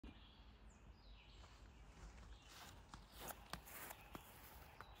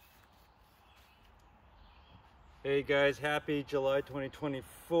Hey guys, happy July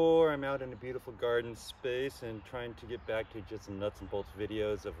 2024. I'm out in a beautiful garden space and trying to get back to just some nuts and bolts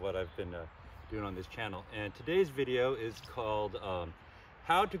videos of what I've been doing on this channel. And today's video is called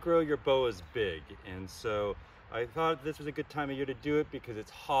how to grow your boas big. And so I thought this was a good time of year to do it because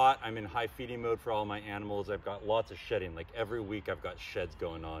it's hot. I'm in high feeding mode for all my animals. I've got lots of shedding. Like every week I've got sheds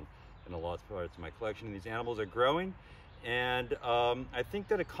going on in a lot of parts of my collection. And these animals are growing. And I think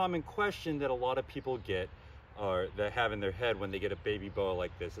that a common question that a lot of people get or that have in their head when they get a baby boa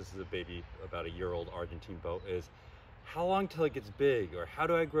like this is a baby about a year-old Argentine boa, is how long till it gets big, or how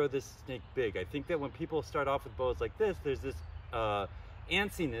do I grow this snake big? I think that when people start off with boas like this, there's this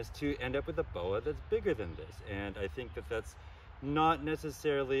antsiness to end up with a boa that's bigger than this, and I think that that's not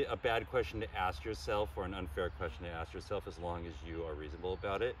necessarily a bad question to ask yourself or an unfair question to ask yourself, as long as you are reasonable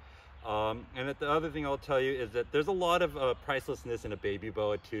about it. And the other thing I'll tell you is that there's a lot of pricelessness in a baby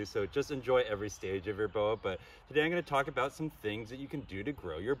boa too, so just enjoy every stage of your boa. But today I'm going to talk about some things that you can do to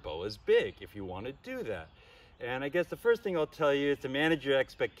grow your boas big if you want to do that. And I guess the first thing I'll tell you is to manage your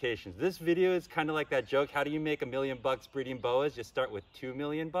expectations. This video is kind of like that joke, how do you make $1 million breeding boas? You start with $2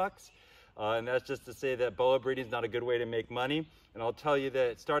 million. And that's just to say that boa breeding is not a good way to make money. And I'll tell you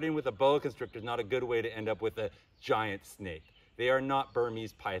that starting with a boa constrictor is not a good way to end up with a giant snake. They are not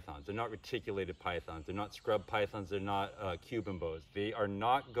Burmese pythons. They're not reticulated pythons. They're not scrub pythons. They're not Cuban boas. They are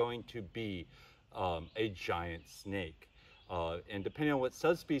not going to be a giant snake. And depending on what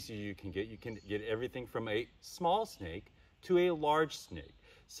subspecies you can get everything from a small snake to a large snake.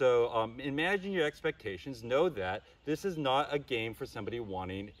 So imagine your expectations. Know that this is not a game for somebody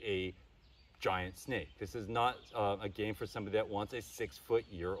wanting a giant snake. This is not a game for somebody that wants a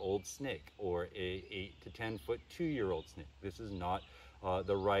 6-foot-year-old snake or a 8 to 10-foot 2-year-old snake. This is not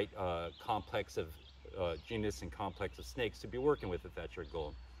the right complex of genus and complex of snakes to be working with if that's your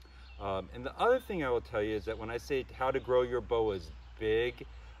goal. And the other thing I will tell you is that when I say how to grow your boas big,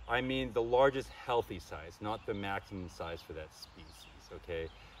 I mean the largest healthy size, not the maximum size for that species, okay?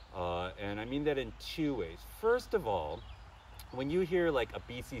 And I mean that in two ways. First of all, when you hear like a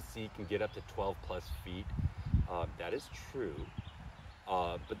BCC can get up to 12 plus feet, that is true.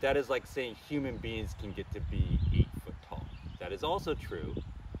 But that is like saying human beings can get to be 8 foot tall. That is also true,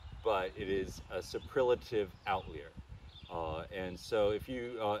 but it is a superlative outlier. And so if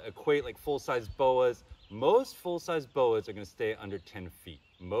you equate like full-size boas, most full-size boas are going to stay under 10 feet.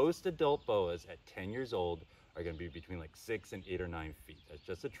 Most adult boas at 10 years old are going to be between like 6 and 8 or 9 feet. That's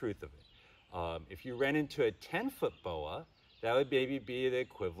just the truth of it. If you ran into a 10-foot boa, that would maybe be the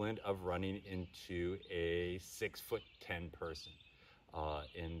equivalent of running into a 6'10" person.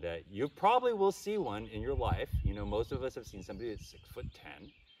 In that you probably will see one in your life. You know, most of us have seen somebody that's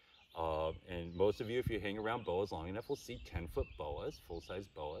 6'10". And most of you, if you hang around boas long enough, will see 10-foot boas, full-size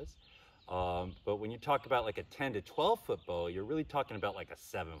boas. But when you talk about like a 10 to 12-foot boa, you're really talking about like a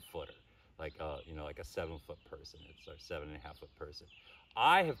 7-footer, like like a 7-foot person. It's a 7.5-foot person.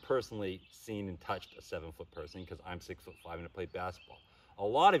 I have personally seen and touched a 7-foot person because I'm 6'5" and I played basketball. A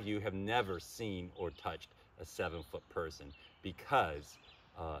lot of you have never seen or touched a 7-foot person because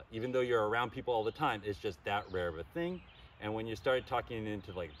even though you're around people all the time, it's just that rare of a thing. And when you start talking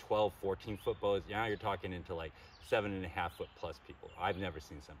into like 12, 14-foot boas, now you're talking into like 7.5-foot plus people. I've never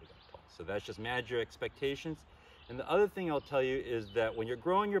seen somebody that tall. So that's just manage your expectations. And the other thing I'll tell you is that when you're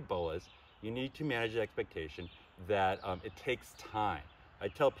growing your boas, you need to manage the expectation that it takes time. I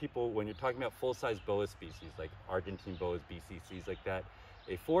tell people when you're talking about full-size boa species, like Argentine boas, BCCs like that,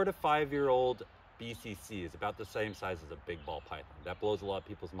 a 4 to 5-year-old BCC is about the same size as a big ball python. That blows a lot of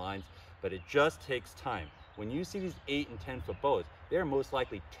people's minds, but it just takes time. When you see these 8 and 10-foot boas, they're most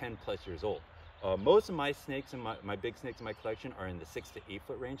likely 10 plus years old. Most of my snakes and my big snakes in my collection are in the 6 to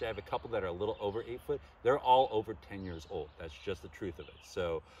 8-foot range. I have a couple that are a little over 8 foot. They're all over 10 years old. That's just the truth of it.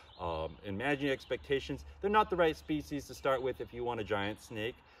 So in managing expectations, they're not the right species to start with if you want a giant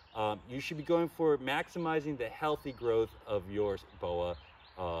snake. You should be going for maximizing the healthy growth of your boa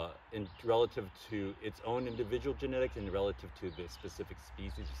in relative to its own individual genetics and relative to the specific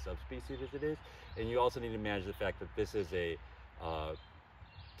species or subspecies as it is. And you also need to manage the fact that this is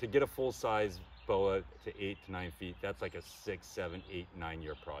to get a full-size boa to 8 to 9 feet, that's like a 6, 7, 8,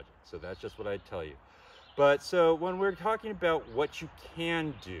 9-year project. So that's just what I tell you. But so when we're talking about what you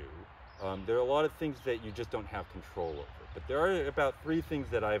can do, there are a lot of things that you just don't have control over. But there are about 3 things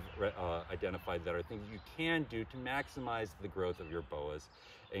that I've identified that are things you can do to maximize the growth of your boas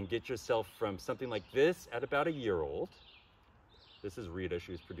and get yourself from something like this at about a year old. This is Rita.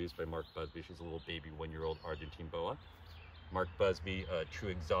 She was produced by Mark Busby. She's a little baby 1-year-old Argentine boa. Mark Busby, True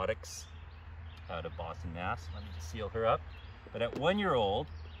Exotics out of Boston, Mass. Let me just seal her up. But at 1 year old,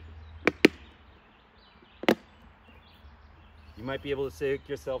 You might be able to take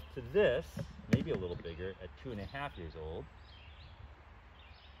yourself to this, maybe a little bigger, at 2.5 years old.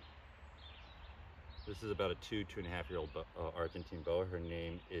 This is about a 2.5-year-old Argentine boa. Her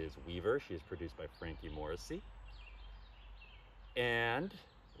name is Weaver. She is produced by Frankie Morrissey. And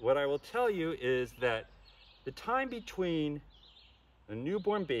what I will tell you is that the time between a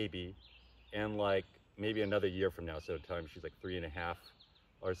newborn baby and like maybe another year from now, so time she's like 3.5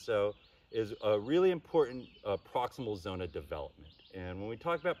 or so, is a really important proximal zone of development. And when we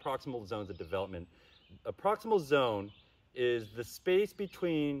talk about proximal zones of development, a proximal zone is the space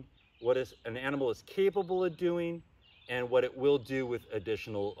between what an animal is capable of doing and what it will do with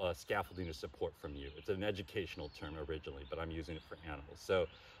additional scaffolding or support from you. It's an educational term originally, but I'm using it for animals. So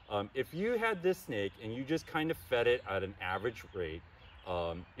if you had this snake and you just kind of fed it at an average rate,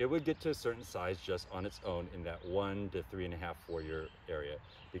 it would get to a certain size just on its own in that 1 to 3.5, 4-year area,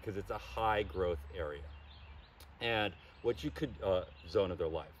 because it's a high growth area. And what you could zone of their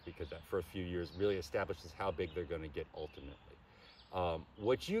life, because that first few years really establishes how big they're going to get ultimately.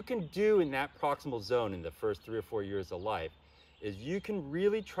 What you can do in that proximal zone in the first 3 or 4 years of life is you can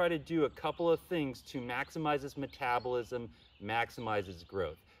really try to do a couple of things to maximize its metabolism, maximize its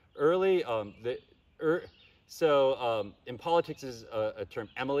growth. In politics is a term,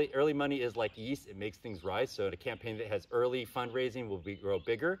 early money is like yeast, it makes things rise. So in a campaign that has early fundraising will grow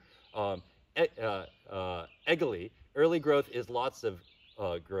bigger. Early growth is lots of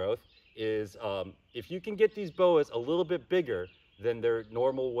growth, is if you can get these boas a little bit bigger than their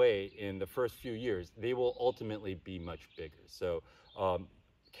normal way in the first few years, they will ultimately be much bigger. So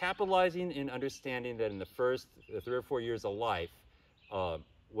capitalizing and understanding that in the first 3 or 4 years of life,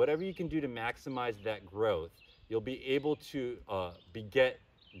 whatever you can do to maximize that growth, you'll be able to beget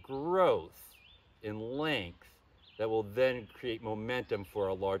growth in length that will then create momentum for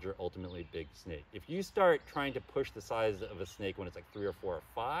a larger, ultimately big snake. If you start trying to push the size of a snake when it's like 3 or 4 or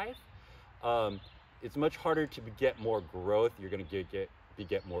 5, it's much harder to beget more growth. You're going to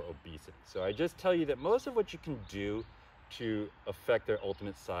beget more obesity. So I just tell you that most of what you can do to affect their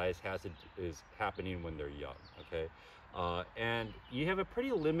ultimate size is happening when they're young, okay? And you have a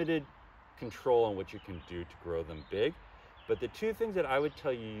pretty limited control on what you can do to grow them big. But the two things that I would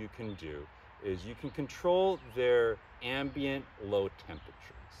tell you can do is you can control their ambient low temperatures.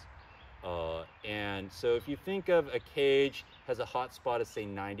 And so if you think of a cage has a hot spot of say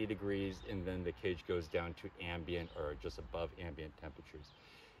 90 degrees and then the cage goes down to ambient or just above ambient temperatures.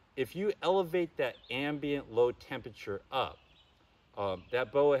 If you elevate that ambient low temperature up,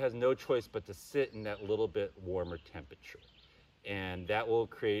 that boa has no choice but to sit in that little bit warmer temperature. And that will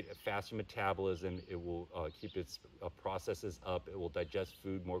create a faster metabolism. It will keep its processes up. It will digest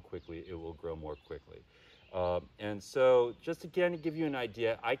food more quickly. It will grow more quickly. And so just again to give you an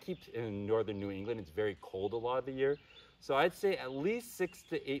idea, I keep in northern New England. It's very cold a lot of the year. So I'd say at least 6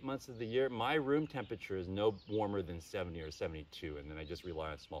 to 8 months of the year, my room temperature is no warmer than 70 or 72. And then I just rely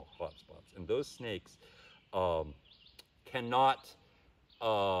on small hot spots. And those snakes will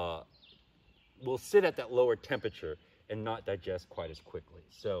sit at that lower temperature and not digest quite as quickly.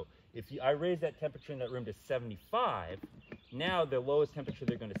 So if I raise that temperature in that room to 75, now the lowest temperature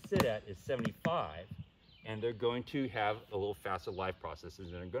they're going to sit at is 75, and they're going to have a little faster life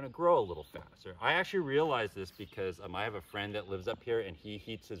processes and they're going to grow a little faster. I actually realized this because I have a friend that lives up here and he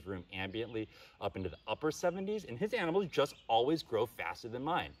heats his room ambiently up into the upper 70s, and his animals just always grow faster than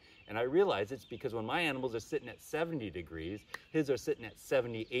mine. And I realize it's because when my animals are sitting at 70 degrees, his are sitting at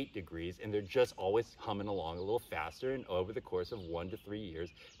 78 degrees, and they're just always humming along a little faster, and over the course of 1 to 3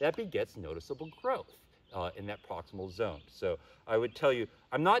 years, that begets noticeable growth in that proximal zone. So I would tell you,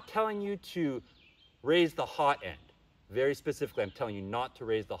 I'm not telling you to raise the hot end. Very specifically, I'm telling you not to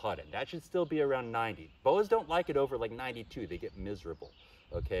raise the hot end. That should still be around 90. Boas don't like it over like 92. They get miserable,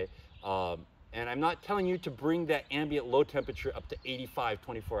 okay? And I'm not telling you to bring that ambient low temperature up to 85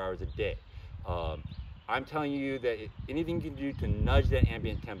 24 hours a day. I'm telling you that anything you can do to nudge that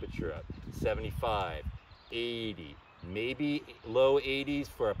ambient temperature up, 75, 80, maybe low 80s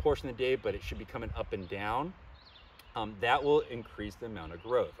for a portion of the day, but it should be coming up and down. That will increase the amount of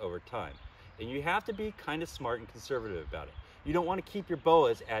growth over time. And you have to be kind of smart and conservative about it. You don't want to keep your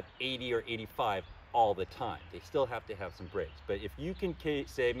boas at 80 or 85 all the time. They still have to have some breaks. But if you can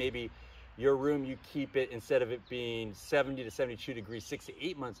say maybe your room, you keep it, instead of it being 70 to 72 degrees 6 to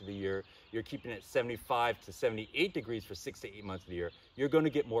 8 months of the year, you're keeping it 75 to 78 degrees for 6 to 8 months of the year, you're going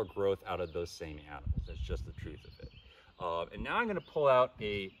to get more growth out of those same animals. That's just the truth of it. And now I'm going to pull out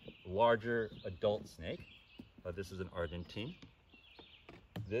a larger adult snake. This is an Argentine.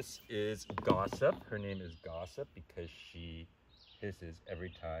 This is Gossip. Her name is Gossip because she hisses every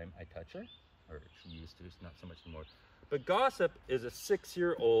time I touch her, or she used to, it's not so much anymore. But Gossip is a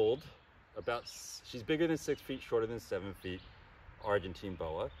 6-year-old, she's bigger than 6 feet, shorter than 7 feet, Argentine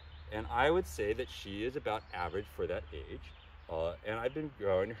boa. And I would say that she is about average for that age. And I've been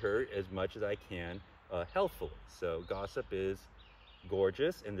growing her as much as I can healthfully. So Gossip is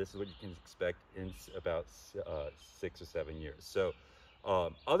gorgeous, and this is what you can expect in about 6 or 7 years. So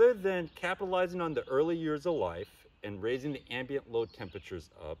other than capitalizing on the early years of life and raising the ambient low temperatures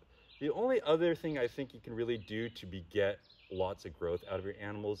up, the only other thing I think you can really do to get lots of growth out of your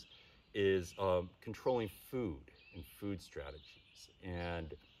animals is controlling food and food strategies.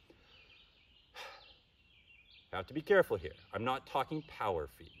 And have to be careful here. I'm not talking power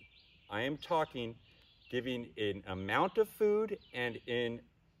feed. I am talking giving an amount of food and in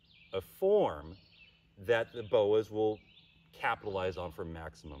a form that the boas will capitalize on for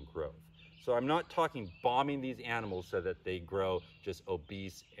maximum growth. So I'm not talking bombing these animals so that they grow just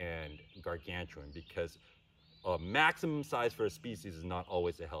obese and gargantuan, because maximum size for a species is not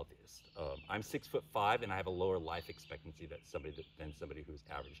always the healthiest. I'm 6'5" and I have a lower life expectancy than somebody who's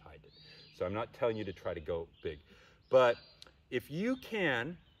average heighted. So I'm not telling you to try to go big. But if you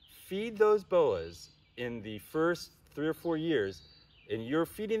can feed those boas in the first 3 or 4 years, and you're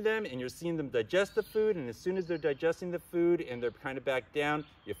feeding them and you're seeing them digest the food, and as soon as they're digesting the food and they're kind of back down,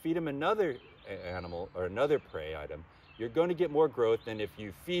 you feed them another animal or another prey item, you're going to get more growth than if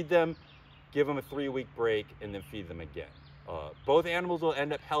you feed them, give them a 3-week break, and then feed them again. Both animals will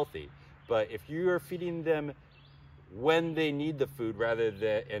end up healthy, but if you are feeding them when they need the food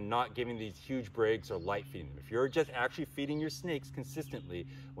and not giving these huge breaks or light feeding them. If you're just actually feeding your snakes consistently,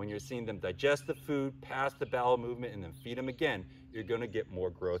 when you're seeing them digest the food, pass the bowel movement, and then feed them again, you're going to get more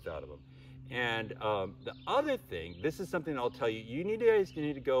growth out of them. And the other thing, this is something I'll tell you, you need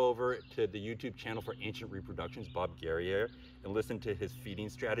to go over to the YouTube channel for Ancient Reproductions, Bob Guerriere, and listen to his feeding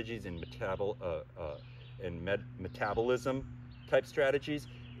strategies and metabolism type strategies.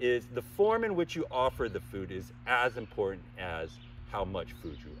 Is the form in which you offer the food is as important as how much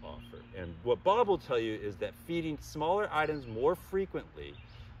food you offer. And what Bob will tell you is that feeding smaller items more frequently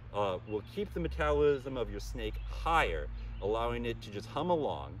will keep the metabolism of your snake higher, allowing it to just hum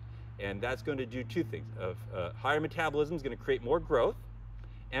along. And that's going to do 2 things. Higher metabolism is going to create more growth,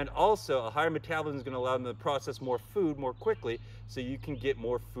 and also a higher metabolism is going to allow them to process more food more quickly, so you can get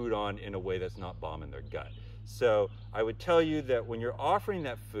more food on in a way that's not bombing their gut. So I would tell you that when you're offering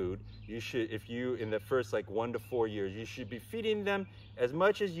that food, you should, in the first 1 to 4 years, you should be feeding them as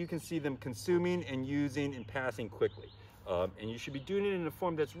much as you can see them consuming and using and passing quickly. And you should be doing it in a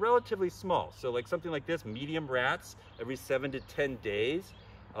form that's relatively small. So something like this, medium rats every 7 to 10 days.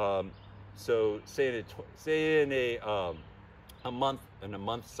 So say in a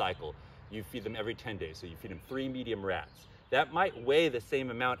month cycle, you feed them every 10 days. So you feed them 3 medium rats. That might weigh the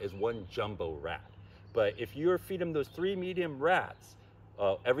same amount as 1 jumbo rat. But if you're feeding them those 3 medium rats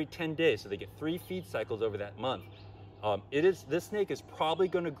every 10 days, so they get 3 feed cycles over that month, this snake is probably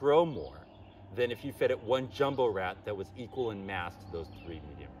going to grow more than if you fed it 1 jumbo rat that was equal in mass to those 3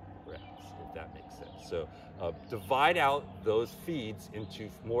 medium rats, if that makes sense. So divide out those feeds into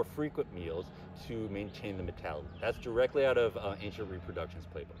more frequent meals to maintain the metabolism. That's directly out of Ancient Reproductions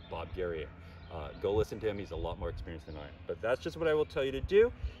playbook, Bob Guerriere. Go listen to him, he's a lot more experienced than I am. But that's just what I will tell you to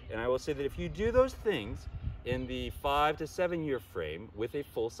do. And I will say that if you do those things in the 5 to 7 year frame with a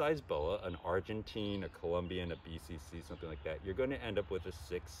full-size boa, an Argentine, a Colombian, a BCC, something like that, you're going to end up with a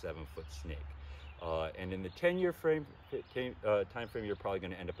 6-7 foot snake. And in the 10-year time frame, you're probably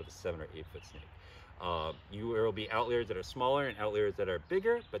going to end up with a 7 or 8 foot snake. There will be outliers that are smaller and outliers that are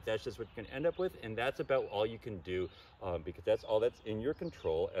bigger, but that's just what you're going to end up with, and that's about all you can do, because that's all that's in your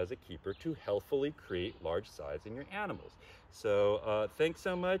control as a keeper to healthfully create large size in your animals. So thanks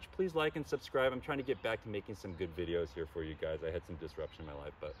so much. Please like and subscribe. I'm trying to get back to making some good videos here for you guys. I had some disruption in my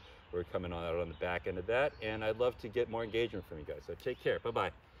life, but we're coming out on the back end of that, and I'd love to get more engagement from you guys. So take care.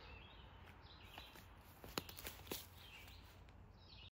 Bye-bye.